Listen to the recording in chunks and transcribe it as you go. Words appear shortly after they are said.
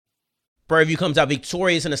Prairie View comes out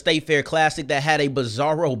victorious in a State Fair Classic that had a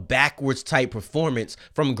bizarro backwards type performance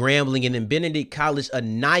from Grambling, and then Benedict College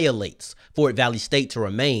annihilates Fort Valley State to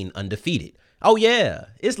remain undefeated. Oh yeah,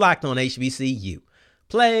 it's Locked On HBCU.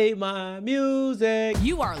 Play my music.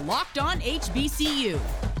 You are Locked On HBCU,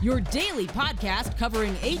 your daily podcast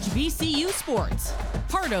covering HBCU sports.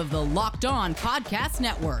 Part of the Locked On Podcast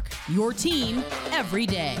Network, your team every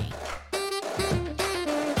day.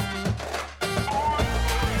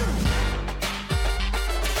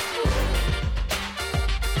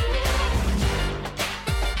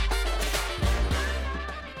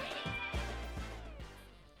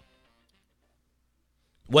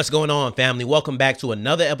 What's going on, family? Welcome back to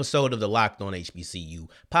another episode of the Locked On HBCU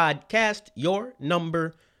podcast, your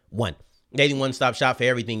number one daily one-stop shop for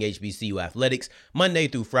everything HBCU athletics, Monday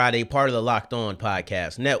through Friday, part of the Locked On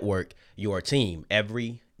Podcast Network, your team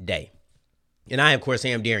every day. And I, of course,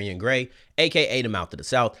 am Darian Gray, a.k.a. the Mouth of the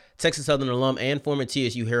South, Texas Southern alum and former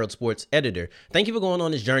TSU Herald Sports editor. Thank you for going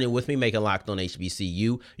on this journey with me, making Locked On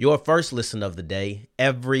HBCU your first listen of the day,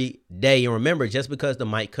 every day. And remember, just because the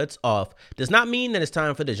mic cuts off does not mean that it's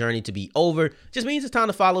time for the journey to be over. It just means it's time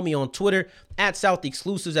to follow me on Twitter, at South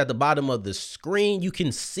Exclusives at the bottom of the screen. You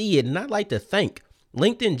can see it. And I'd like to thank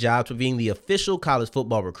LinkedIn Jobs for being the official college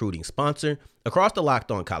football recruiting sponsor across the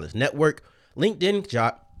Locked On College Network. LinkedIn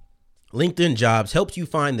Jobs helps you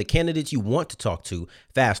find the candidates you want to talk to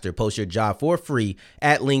faster. Post your job for free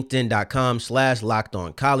at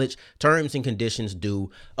linkedin.com/lockedoncollege. Terms and conditions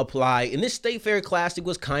do apply. And this State Fair Classic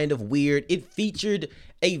was kind of weird. It featured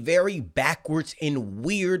a very backwards and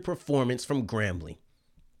weird performance from Grambling.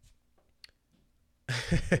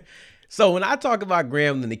 So when I talk about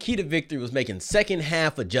Grambling, the key to victory was making second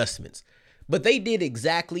half adjustments. But they did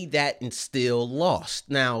exactly that and still lost.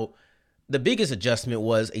 Now, the biggest adjustment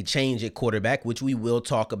was a change at quarterback, which we will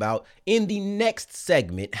talk about in the next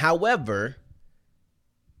segment. However,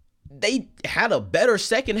 they had a better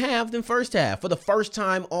second half than first half for the first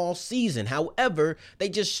time all season. However, they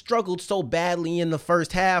just struggled so badly in the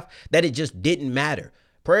first half that it just didn't matter.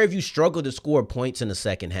 Prairie View struggled to score points in the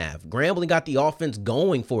second half. Grambling got the offense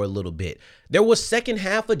going for a little bit. There was second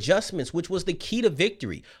half adjustments, which was the key to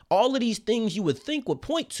victory. All of these things you would think would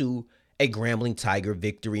point to a Grambling Tiger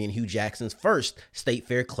victory in Hugh Jackson's first State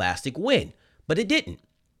Fair Classic win, but it didn't.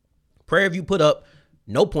 Prairie View put up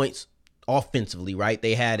no points offensively, right?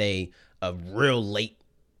 They had a real late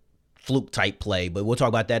fluke type play, but we'll talk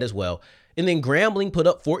about that as well. And then Grambling put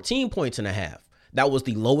up 14 points and a half. That was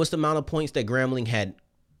the lowest amount of points that Grambling had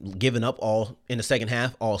given up all in the second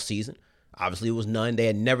half all season. Obviously, it was none. They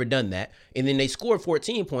had never done that. And then they scored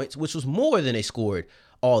 14 points, which was more than they scored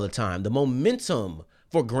all the time. The momentum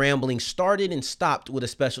for Grambling started and stopped with a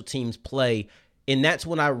special teams play. And that's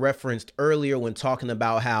when I referenced earlier when talking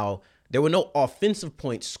about how there were no offensive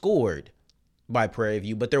points scored by Prairie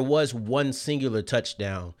View, but there was one singular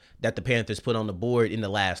touchdown that the Panthers put on the board in the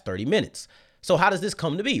last 30 minutes. So how does this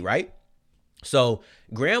come to be, right? So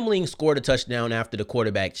Grambling scored a touchdown after the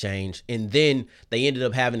quarterback change, and then they ended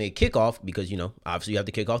up having a kickoff because, obviously you have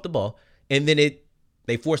to kick off the ball. And then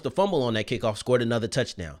they forced a fumble on that kickoff, scored another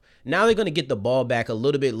touchdown. Now they're going to get the ball back a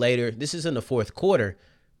little bit later. This is in the fourth quarter.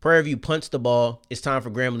 Prairie View punts the ball. It's time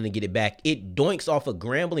for Grambling to get it back. It doinks off a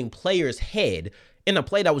Grambling player's head in a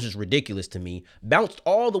play that was just ridiculous to me. Bounced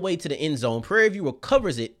all the way to the end zone. Prairie View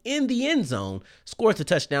recovers it in the end zone, scores a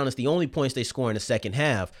touchdown. It's the only points they score in the second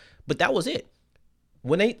half. But that was it.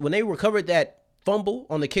 When they recovered that fumble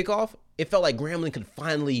on the kickoff, it felt like Grambling could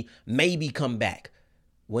finally maybe come back.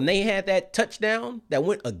 When they had that touchdown that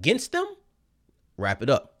went against them, wrap it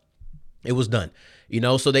up. It was done.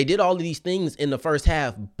 So they did all of these things in the first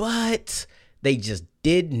half, but they just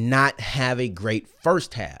did not have a great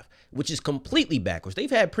first half, which is completely backwards.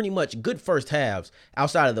 They've had pretty much good first halves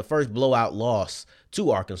outside of the first blowout loss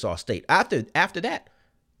to Arkansas State. After that,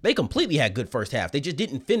 they completely had good first half. They just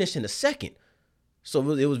didn't finish in the second. So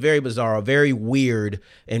it was very bizarre, very weird,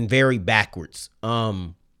 and very backwards.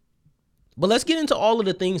 But let's get into all of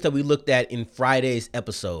the things that we looked at in Friday's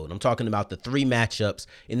episode. I'm talking about the three matchups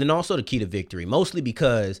and then also the key to victory, mostly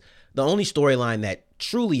because the only storyline that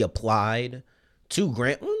truly applied to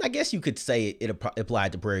I guess you could say it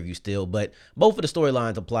applied to Prairie View still, but both of the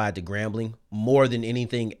storylines applied to Grambling more than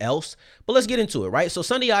anything else. But let's get into it, right? So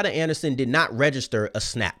Sundiata Anderson did not register a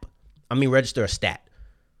stat.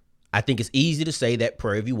 I think it's easy to say that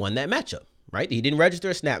Prairie View won that matchup, right? He didn't register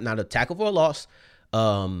a snap, not a tackle for a loss.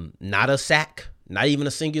 Not a sack, not even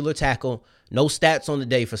a singular tackle, no stats on the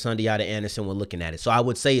day for Sundiata Anderson when looking at it. So I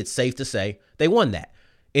would say it's safe to say they won that.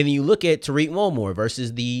 And then you look at Tariq Wilmore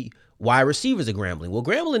versus the wide receivers of Grambling. Well,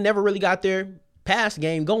 Grambling never really got their pass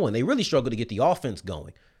game going. They really struggled to get the offense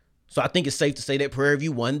going. So I think it's safe to say that Prairie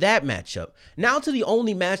View won that matchup. Now to the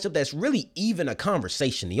only matchup that's really even a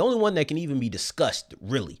conversation, the only one that can even be discussed,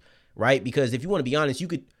 really, right? Because if you want to be honest, you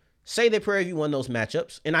could say that Prairie View won those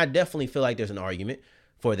matchups, and I definitely feel like there's an argument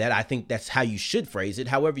for that. I think that's how you should phrase it.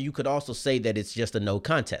 However, you could also say that it's just a no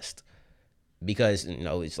contest because,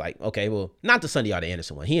 it's like, okay, well, not the Sunday Arthur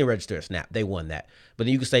Anderson one. He didn't register a snap. They won that. But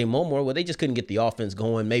then you could say more, well, they just couldn't get the offense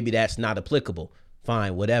going. Maybe that's not applicable.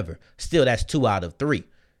 Fine, whatever. Still, that's 2 out of 3.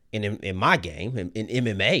 And in my game, in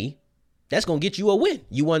MMA, that's going to get you a win.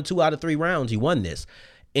 You won 2 out of 3 rounds. You won this.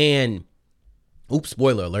 And, oops,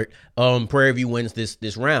 spoiler alert, Prairie View wins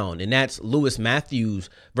this round. And that's Lewis Matthews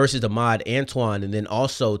versus Ahmad Antoine, and then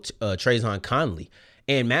also Trayvon Conley.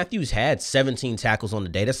 And Matthews had 17 tackles on the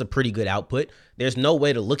day. That's a pretty good output. There's no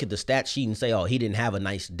way to look at the stat sheet and say, oh, he didn't have a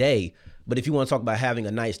nice day. But if you want to talk about having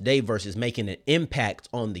a nice day versus making an impact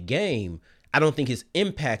on the game, I don't think his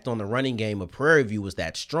impact on the running game of Prairie View was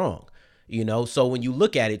that strong. So when you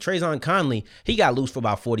look at it, Trayvon Conley, he got loose for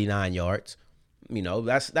about 49 yards.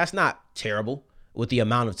 That's not terrible with the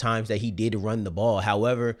amount of times that he did run the ball.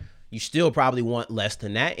 However, you still probably want less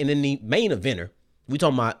than that. And then the main eventer, we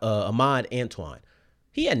talking about Ahmad Antoine.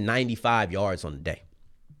 He had 95 yards on the day.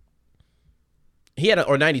 He had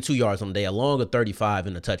 92 yards on the day, a long of 35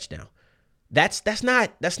 and a touchdown. That's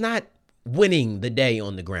not winning the day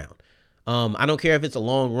on the ground. I don't care if it's a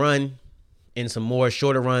long run and some more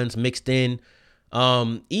shorter runs mixed in.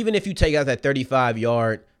 Even if you take out that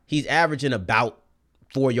 35-yard, he's averaging about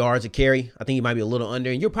 4 yards a carry. I think he might be a little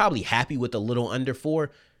under, and you're probably happy with a little under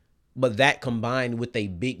 4. But that combined with a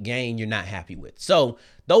big gain, you're not happy with. So,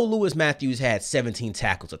 though Lewis Matthews had 17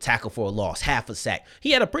 tackles, a tackle for a loss, half a sack,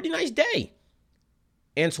 he had a pretty nice day.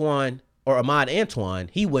 Ahmad Antoine,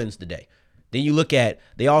 he wins the day. Then you look at,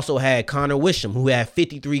 they also had Connor Wisham, who had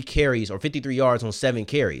 53 carries or 53 yards on 7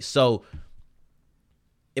 carries. So,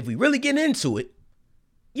 if we really get into it,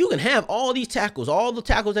 you can have all these tackles, all the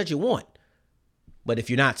tackles that you want. But if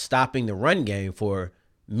you're not stopping the run game for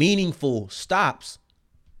meaningful stops,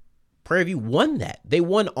 Prairie View won that. They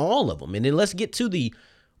won all of them. And then let's get to the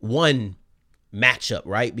one matchup,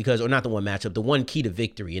 right? Or not the one matchup, the one key to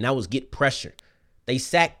victory, and that was get pressure. They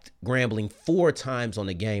sacked Grambling 4 times on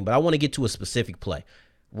the game, but I want to get to a specific play.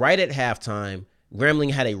 Right at halftime,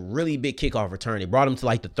 Grambling had a really big kickoff return. It brought him to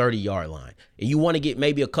like the 30-yard line. And you want to get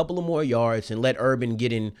maybe a couple of more yards and let Urban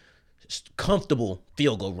get in comfortable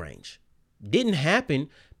field goal range. Didn't happen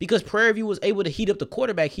because Prairie View was able to heat up the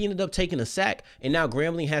quarterback. He ended up taking a sack, and now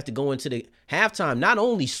Grambling has to go into the halftime not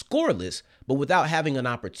only scoreless, but without having an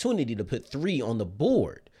opportunity to put 3 on the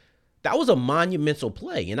board. That was a monumental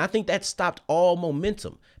play, and I think that stopped all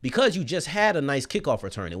momentum because you just had a nice kickoff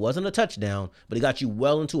return. It wasn't a touchdown, but it got you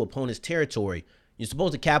well into opponent's territory. You're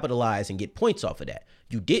supposed to capitalize and get points off of that.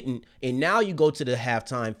 You didn't, and now you go to the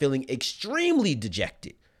halftime feeling extremely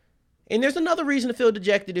dejected. And there's another reason to feel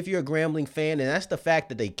dejected if you're a Grambling fan, and that's the fact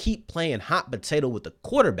that they keep playing hot potato with the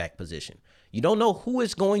quarterback position. You don't know who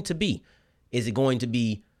it's going to be. Is it going to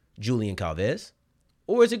be Julian Calvez,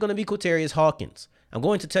 or is it going to be Quaterius Hawkins? I'm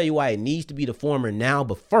going to tell you why it needs to be the former now,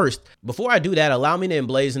 but first, before I do that, allow me to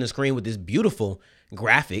emblazon the screen with this beautiful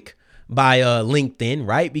graphic by LinkedIn,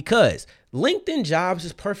 right? Because LinkedIn Jobs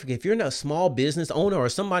is perfect. If you're a small business owner or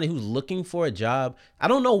somebody who's looking for a job, I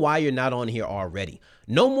don't know why you're not on here already.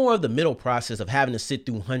 No more of the middle process of having to sit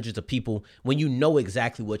through hundreds of people when you know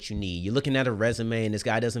exactly what you need. You're looking at a resume and this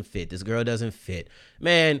guy doesn't fit, this girl doesn't fit.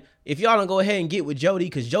 Man, if y'all don't go ahead and get with Jody,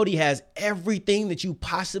 because Jody has everything that you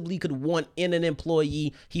possibly could want in an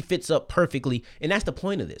employee. He fits up perfectly. And that's the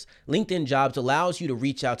point of this. LinkedIn Jobs allows you to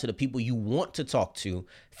reach out to the people you want to talk to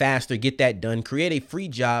faster, get that done, create a free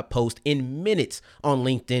job post in minutes on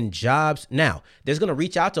LinkedIn Jobs. Now, there's going to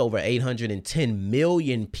reach out to over 810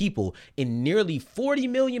 million people and nearly 40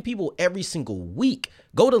 million people every single week.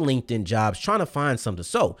 Go to LinkedIn Jobs trying to find something.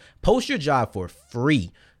 So post your job for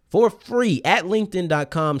free at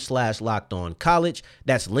linkedin.com/lockedoncollege.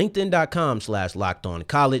 That's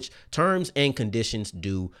linkedin.com/lockedoncollege. Terms and conditions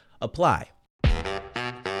do apply.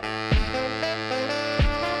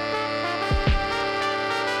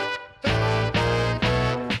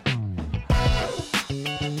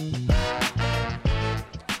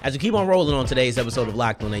 As we keep on rolling on today's episode of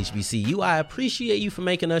Locked on HBCU, I appreciate you for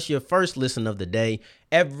making us your first listen of the day.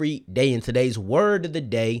 every day. And today's word of the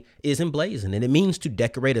day is emblazon, and it means to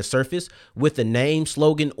decorate a surface with a name,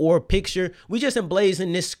 slogan, or picture. We just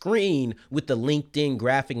emblazon this screen with the LinkedIn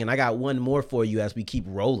graphic, and I got one more for you as we keep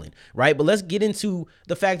rolling, right? But let's get into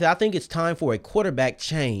the fact that I think it's time for a quarterback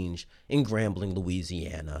change in Grambling,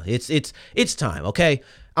 Louisiana. It's time, okay?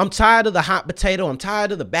 I'm tired of the hot potato. I'm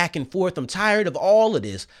tired of the back and forth. I'm tired of all of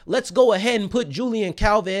this. Let's go ahead and put Julian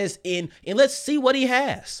Calvez in, and let's see what he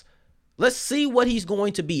has. Let's see what he's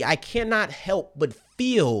going to be. I cannot help but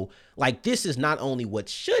feel like this is not only what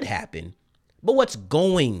should happen, but what's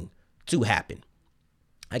going to happen.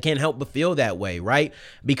 I can't help but feel that way, right?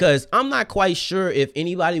 Because I'm not quite sure if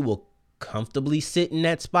anybody will comfortably sit in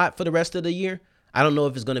that spot for the rest of the year. I don't know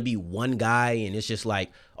if it's going to be one guy and it's just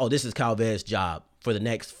like, oh, this is Calvez's job for the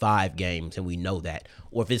next 5 games, and we know that.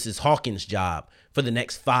 Or if this is Hawkins' job for the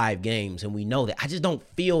next 5 games, and we know that. I just don't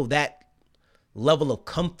feel that level of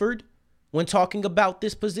comfort when talking about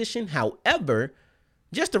this position. However,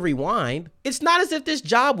 just to rewind, it's not as if this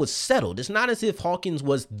job was settled. It's not as if Hawkins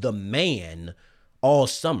was the man all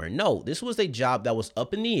summer. No, this was a job that was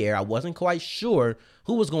up in the air. I wasn't quite sure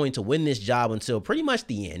who was going to win this job until pretty much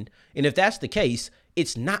the end. And if that's the case,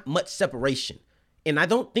 it's not much separation. And I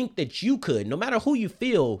don't think that you could, no matter who you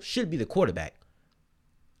feel should be the quarterback.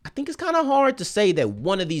 I think it's kind of hard to say that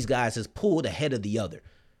one of these guys has pulled ahead of the other,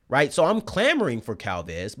 right? So I'm clamoring for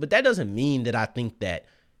Calvez, but that doesn't mean that I think that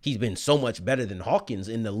he's been so much better than Hawkins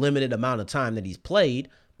in the limited amount of time that he's played.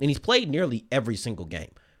 And he's played nearly every single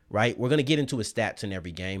game, right? We're going to get into his stats in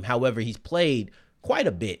every game. However, he's played quite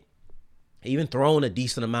a bit, even thrown a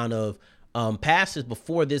decent amount of passes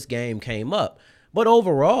before this game came up. But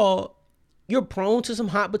overall, you're prone to some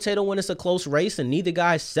hot potato when it's a close race and neither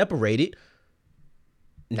guy's separated.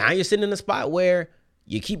 Now you're sitting in a spot where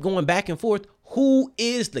you keep going back and forth. Who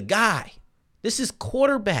is the guy? This is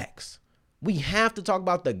quarterbacks. We have to talk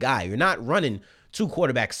about the guy. You're not running 2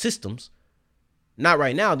 quarterback systems. Not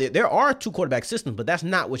right now. There are 2 quarterback systems, but that's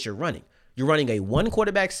not what you're running. You're running a 1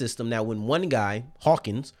 quarterback system. Now, when one guy,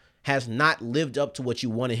 Hawkins, has not lived up to what you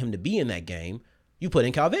wanted him to be in that game, you put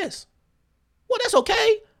in Calvez. Well, that's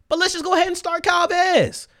okay. But let's just go ahead and start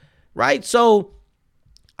Calvez, right? So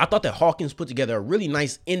I thought that Hawkins put together a really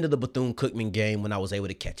nice end of the Bethune-Cookman game when I was able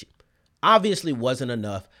to catch it. Obviously wasn't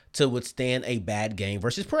enough to withstand a bad game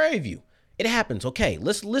versus Prairie View. It happens. Okay,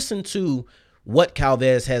 let's listen to what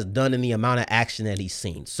Calvez has done in the amount of action that he's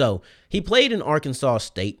seen. So he played in Arkansas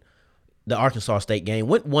State, the Arkansas State game,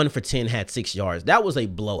 went 1 for 10, had 6 yards. That was a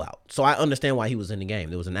blowout. So I understand why he was in the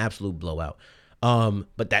game. It was an absolute blowout.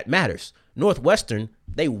 But that matters. Northwestern,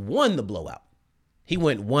 they won the blowout. He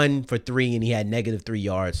went 1 for 3 and he had -3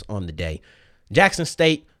 yards on the day. Jackson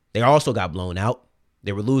State, they also got blown out.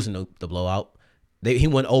 They were losing the blowout. He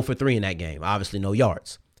went 0 for 3 in that game. Obviously no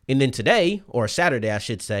yards. And then today, or Saturday, I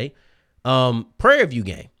should say, Prairie View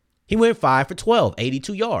game, he went 5 for 12,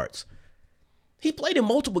 82 yards. He played in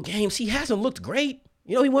multiple games. He hasn't looked great.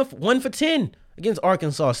 You know, he went 1 for 10 against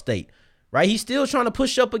Arkansas State, right? He's still trying to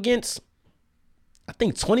push up against, I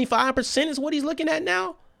think 25% is what he's looking at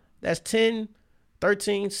now. That's 10,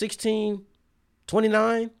 13, 16,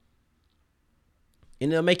 29.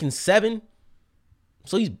 Ended up making 7.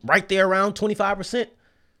 So he's right there around 25%.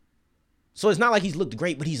 So it's not like he's looked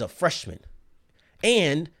great, but he's a freshman.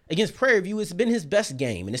 And against Prairie View, it's been his best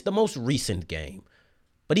game, and it's the most recent game.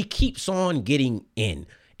 But he keeps on getting in.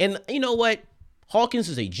 And you know what? Hawkins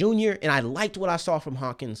is a junior, and I liked what I saw from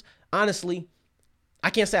Hawkins. Honestly, I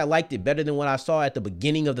can't say I liked it better than what I saw at the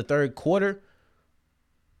beginning of the third quarter,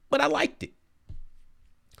 but I liked it.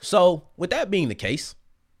 So with that being the case,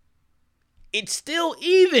 it's still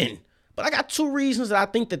even. But I got 2 reasons that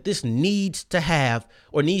I think that this needs to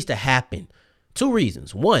happen. 2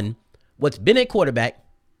 reasons. 1, what's been at quarterback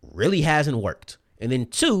really hasn't worked. And then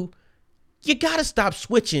 2, you got to stop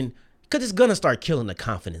switching because it's going to start killing the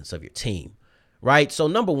confidence of your team, right? So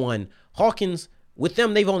number 1, Hawkins, with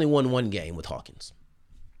them, they've only won 1 game with Hawkins.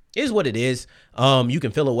 It is what it is. You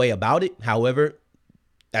can feel a way about it. However,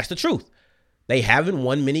 that's the truth. They haven't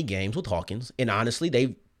won many games with Hawkins, and honestly,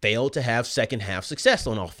 they've failed to have second half success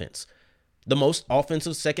on offense. The most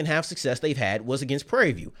offensive second half success they've had was against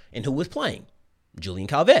Prairie View. And who was playing? Julian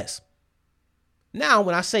Calvez. Now,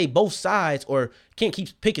 when I say both sides, or can't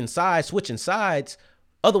keep picking sides, switching sides,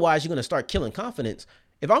 otherwise you're going to start killing confidence.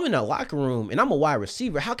 If I'm in a locker room and I'm a wide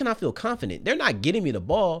receiver, how can I feel confident? They're not getting me the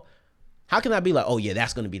ball. How can I be like, oh yeah,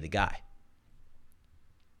 that's going to be the guy?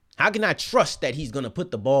 How can I trust that he's going to put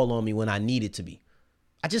the ball on me when I need it to be?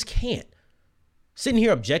 I just can't. Sitting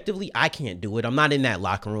here objectively, I can't do it. I'm not in that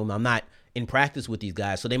locker room. I'm not in practice with these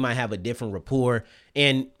guys, so they might have a different rapport.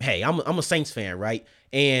 And hey, I'm a Saints fan, right?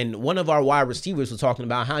 And one of our wide receivers was talking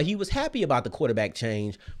about how he was happy about the quarterback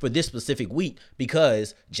change for this specific week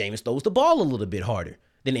because Jameis throws the ball a little bit harder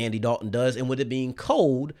than Andy Dalton does. And with it being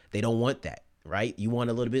cold, they don't want that, right? You want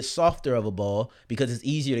a little bit softer of a ball because it's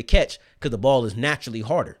easier to catch because the ball is naturally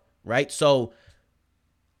harder, right? So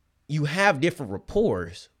you have different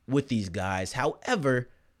rapports with these guys. However,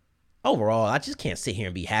 overall, I just can't sit here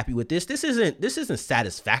and be happy with this. This isn't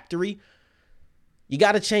satisfactory. You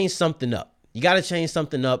got to change something up.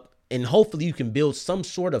 And hopefully you can build some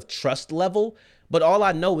sort of trust level. But all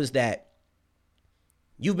I know is that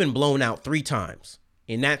you've been blown out 3 times,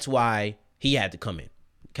 and that's why he had to come in.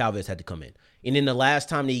 Calvez had to come in. And then the last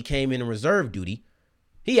time that he came in reserve duty,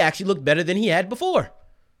 he actually looked better than he had before.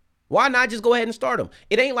 Why not just go ahead and start him?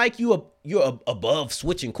 It ain't like you're above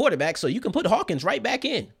switching quarterbacks, so you can put Hawkins right back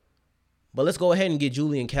in. But let's go ahead and get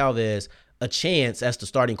Julian Calvez a chance as the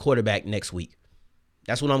starting quarterback next week.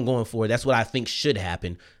 That's what I'm going for. That's what I think should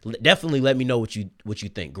happen. Definitely let me know what you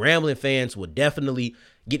think. Grambling fans will definitely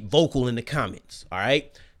get vocal in the comments, all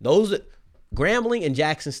right? Grambling and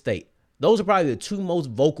Jackson State, those are probably the 2 most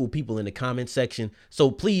vocal people in the comment section.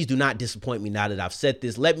 So please do not disappoint me now that I've said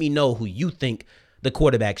this. Let me know who you think the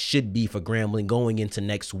quarterback should be for Grambling going into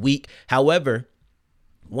next week. However,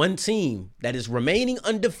 one team that is remaining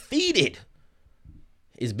undefeated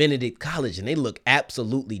is Benedict College, and they look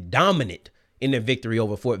absolutely dominant in their victory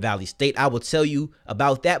over Fort Valley State. I will tell you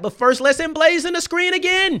about that, but first, let's emblazon the screen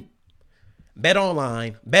again. Bet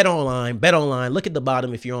online. Look at the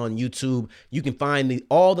bottom if you're on YouTube. You can find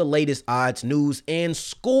all the latest odds, news, and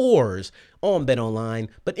scores on Bet Online,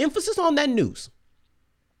 but emphasis on that news.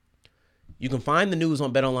 You can find the news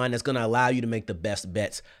on Bet Online that's going to allow you to make the best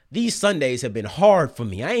bets. These Sundays have been hard for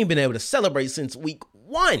me. I ain't been able to celebrate since week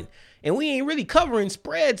 1. And we ain't really covering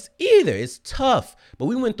spreads either. It's tough. But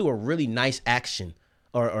we went through a really nice action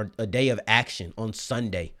or a day of action on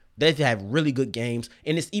Sunday. They have really good games.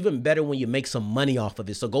 And it's even better when you make some money off of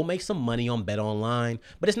it. So go make some money on Bet Online.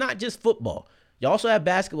 But it's not just football. You also have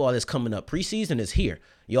basketball that's coming up. Preseason is here.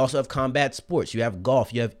 You also have combat sports. You have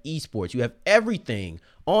golf. You have esports. You have everything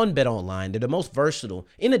on Bet Online. They're the most versatile,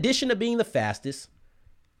 in addition to being the fastest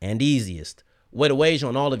and easiest way to wager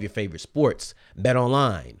on all of your favorite sports. Bet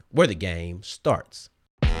Online, where the game starts.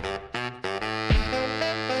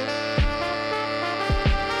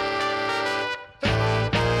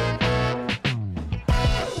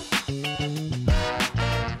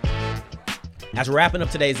 As we're wrapping up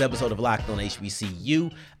today's episode of Locked On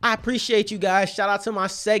HBCU, I appreciate you guys. Shout out to my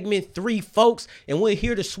segment 3 folks. And we're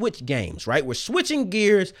here to switch games, right? We're switching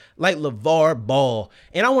gears like LeVar Ball.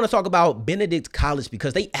 And I want to talk about Benedict College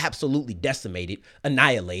because they absolutely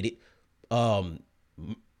annihilated. I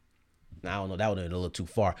don't know, that would have been a little too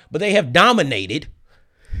far. But they have dominated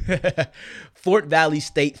Fort Valley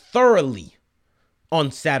State thoroughly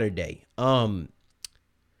on Saturday.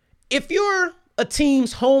 If you're a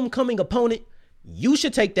team's homecoming opponent, you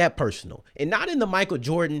should take that personal, and not in the Michael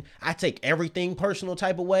Jordan, I take everything personal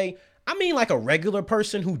type of way. I mean, like a regular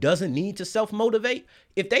person who doesn't need to self-motivate.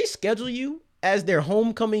 If they schedule you as their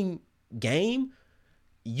homecoming game,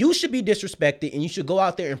 you should be disrespected, and you should go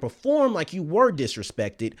out there and perform like you were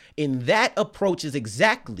disrespected. And that approach is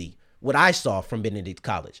exactly what I saw from Benedict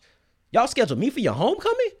College. Y'all schedule me for your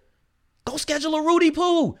homecoming? Go schedule a Rudy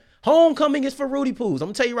Poo. Homecoming is for Rudy Poos. I'm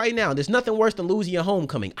going to tell you right now, there's nothing worse than losing your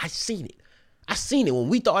homecoming. I seen it. When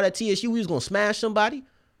we thought at TSU we was going to smash somebody,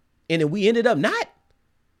 and then we ended up not.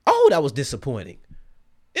 Oh, that was disappointing.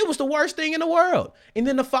 It was the worst thing in the world. And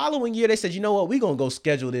then the following year, they said, you know what? We're going to go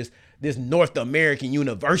schedule this North American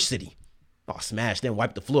University. Oh, smash them,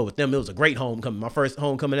 wipe the floor with them. It was a great homecoming. My first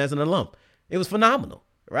homecoming as an alum. It was phenomenal,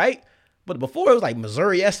 right? But before, it was like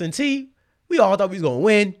Missouri S&T. We all thought we was going to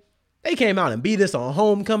win. They came out and beat us on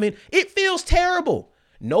homecoming. It feels terrible.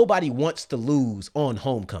 Nobody wants to lose on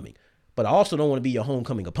homecoming. But I also don't want to be your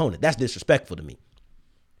homecoming opponent. That's disrespectful to me.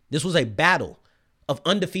 This was a battle of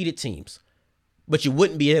undefeated teams, but you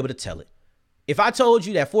wouldn't be able to tell it. If I told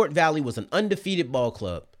you that Fort Valley was an undefeated ball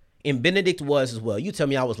club and Benedict was as well, you tell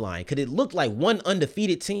me I was lying. Because it looked like one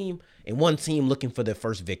undefeated team and one team looking for their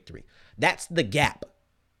first victory. That's the gap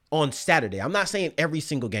on Saturday. I'm not saying every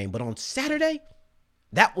single game, but on Saturday,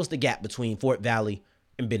 that was the gap between Fort Valley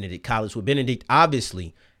and Benedict College, with Benedict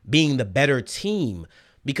obviously being the better team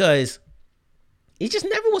because it just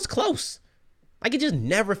never was close. Like, it just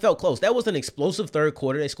never felt close. That was an explosive third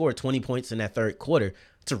quarter. They scored 20 points in that third quarter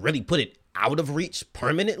to really put it out of reach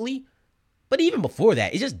permanently. But even before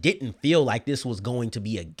that, it just didn't feel like this was going to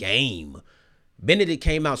be a game. Benedict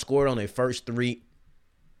came out, scored on their first 3.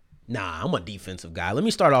 Nah, I'm a defensive guy. Let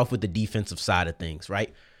me start off with the defensive side of things,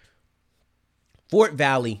 right? Fort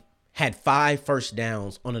Valley had 5 first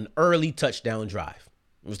downs on an early touchdown drive.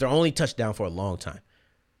 It was their only touchdown for a long time.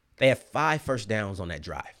 They had 5 first downs on that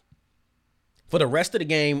drive. For the rest of the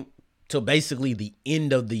game, till basically the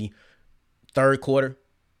end of the third quarter,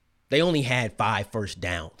 they only had 5 first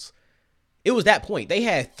downs. It was that point. They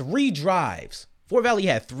had 3 drives. Fort Valley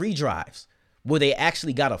had 3 drives where they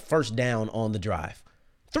actually got a first down on the drive.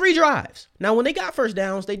 3 drives. Now, when they got first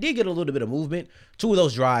downs, they did get a little bit of movement. 2 of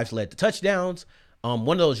those drives led to touchdowns.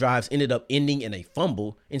 One of those drives ended up ending in a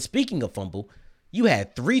fumble. And speaking of fumble, you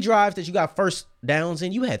had 3 drives that you got first downs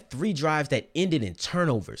in. You had 3 drives that ended in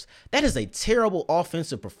turnovers. That is a terrible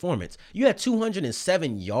offensive performance. You had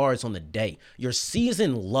 207 yards on the day. Your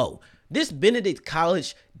season low. This Benedict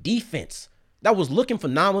College defense that was looking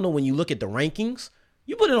phenomenal when you look at the rankings,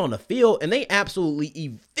 you put it on the field and they absolutely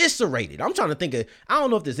eviscerated. I'm trying to think of, I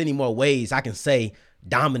don't know if there's any more ways I can say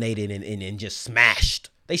dominated and just smashed.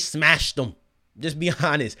 They smashed them. Just be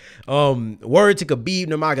honest. Word to Khabib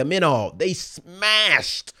Nurmagomedov. They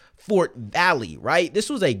smashed Fort Valley, right? This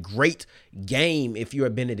was a great game if you're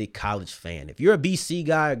a Benedict College fan. If you're a BC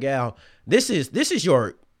guy or gal, this was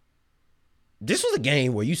a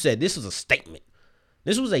game where you said this was a statement.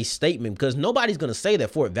 This was a statement because nobody's going to say that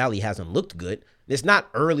Fort Valley hasn't looked good. It's not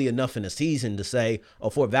early enough in the season to say, oh,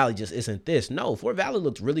 Fort Valley just isn't this. No, Fort Valley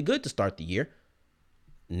looked really good to start the year.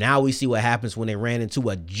 Now we see what happens when they ran into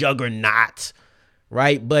a juggernaut,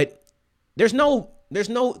 right? But there's no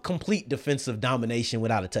complete defensive domination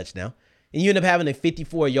without a touchdown. And you end up having a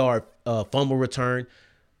 54-yard fumble return.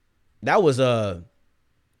 That was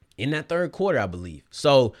in that third quarter, I believe.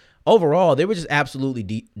 So overall, they were just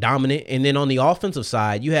absolutely dominant. And then on the offensive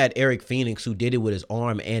side, you had Eric Phoenix, who did it with his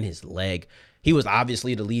arm and his leg. He was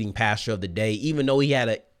obviously the leading passer of the day. Even though he had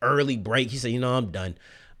an early break, he said, I'm done.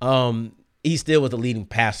 He still was the leading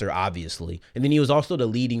passer, obviously. And then he was also the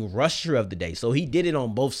leading rusher of the day. So he did it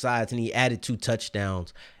on both sides, and he added 2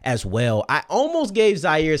 touchdowns as well. I almost gave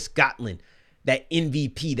Zaire Scotland that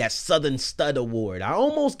MVP, that Southern Stud Award. I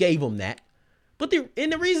almost gave him that. But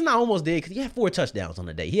the reason I almost did, because he had 4 touchdowns on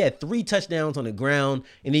the day. He had 3 touchdowns on the ground,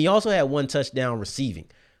 and then he also had 1 touchdown receiving.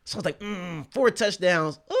 So I was like, 4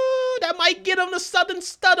 touchdowns. Ooh, that might get him the Southern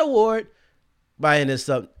Stud Award. But I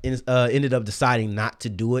ended up deciding not to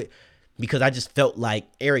do it because I just felt like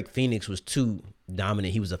Eric Phoenix was too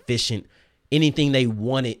dominant. He was efficient. Anything they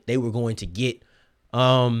wanted, they were going to get.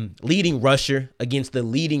 Leading rusher against the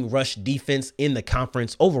leading rush defense in the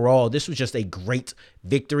conference. Overall, this was just a great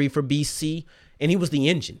victory for BC, and he was the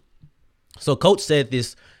engine. So coach said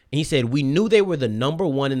this, and he said, we knew they were the number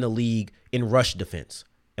 1 in the league in rush defense,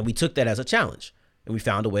 and we took that as a challenge, and we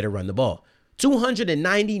found a way to run the ball.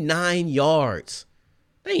 299 yards.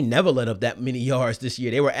 They ain't never let up that many yards this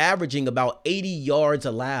year. They were averaging about 80 yards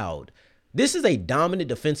allowed. This is a dominant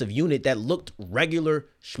defensive unit that looked regular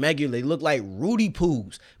schmegular. They looked like Rudy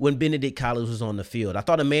Poos when Benedict College was on the field. I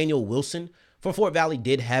thought Emmanuel Wilson for Fort Valley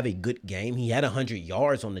did have a good game. He had 100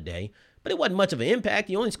 yards on the day, but it wasn't much of an impact.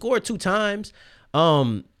 He only scored 2 times.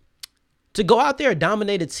 To go out there,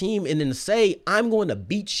 dominate a team, and then to say, I'm going to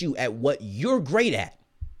beat you at what you're great at,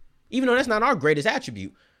 even though that's not our greatest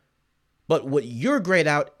attribute. But what you're great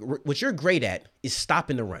at is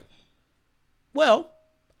stopping the run. Well,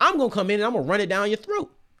 I'm going to come in and I'm going to run it down your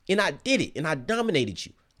throat. And I did it, and I dominated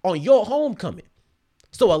you on your homecoming.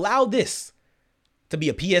 So allow this to be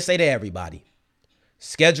a PSA to everybody.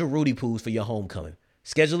 Schedule Rudy Poos for your homecoming.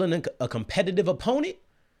 Scheduling a competitive opponent,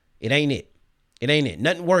 it ain't it. It ain't it.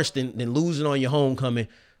 Nothing worse than losing on your homecoming.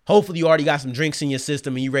 Hopefully you already got some drinks in your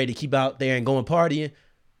system and you ready to keep out there and going partying.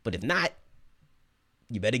 But if not,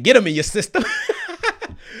 you better get them in your system.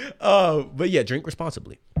 But yeah, drink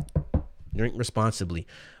responsibly. Drink responsibly.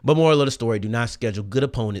 But moral of the story, do not schedule good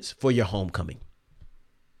opponents for your homecoming.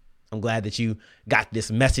 I'm glad that you got this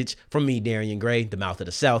message from me, Darian Gray, the mouth of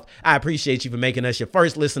the South. I appreciate you for making us your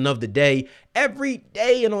first listen of the day. Every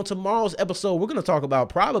day, and on tomorrow's episode, we're going to talk about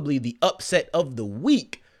probably the upset of the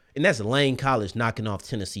week, and that's Lane College knocking off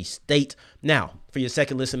Tennessee State. Now, for your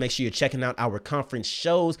second listen, make sure you're checking out our conference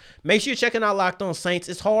shows. Make sure you're checking out Locked On Saints.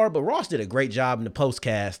 It's hard, but Ross did a great job in the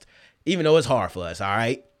postcast, even though it's hard for us, all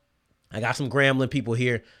right? I got some Grambling people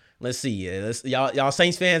here. Let's see. Y'all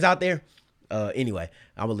Saints fans out there? Anyway,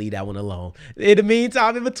 I'm going to leave that one alone. In the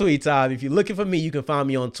meantime, in between time, if you're looking for me, you can find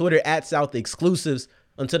me on Twitter at South Exclusives.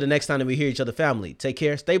 Until the next time that we hear each other, family, take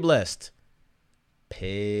care. Stay blessed.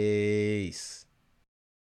 Peace.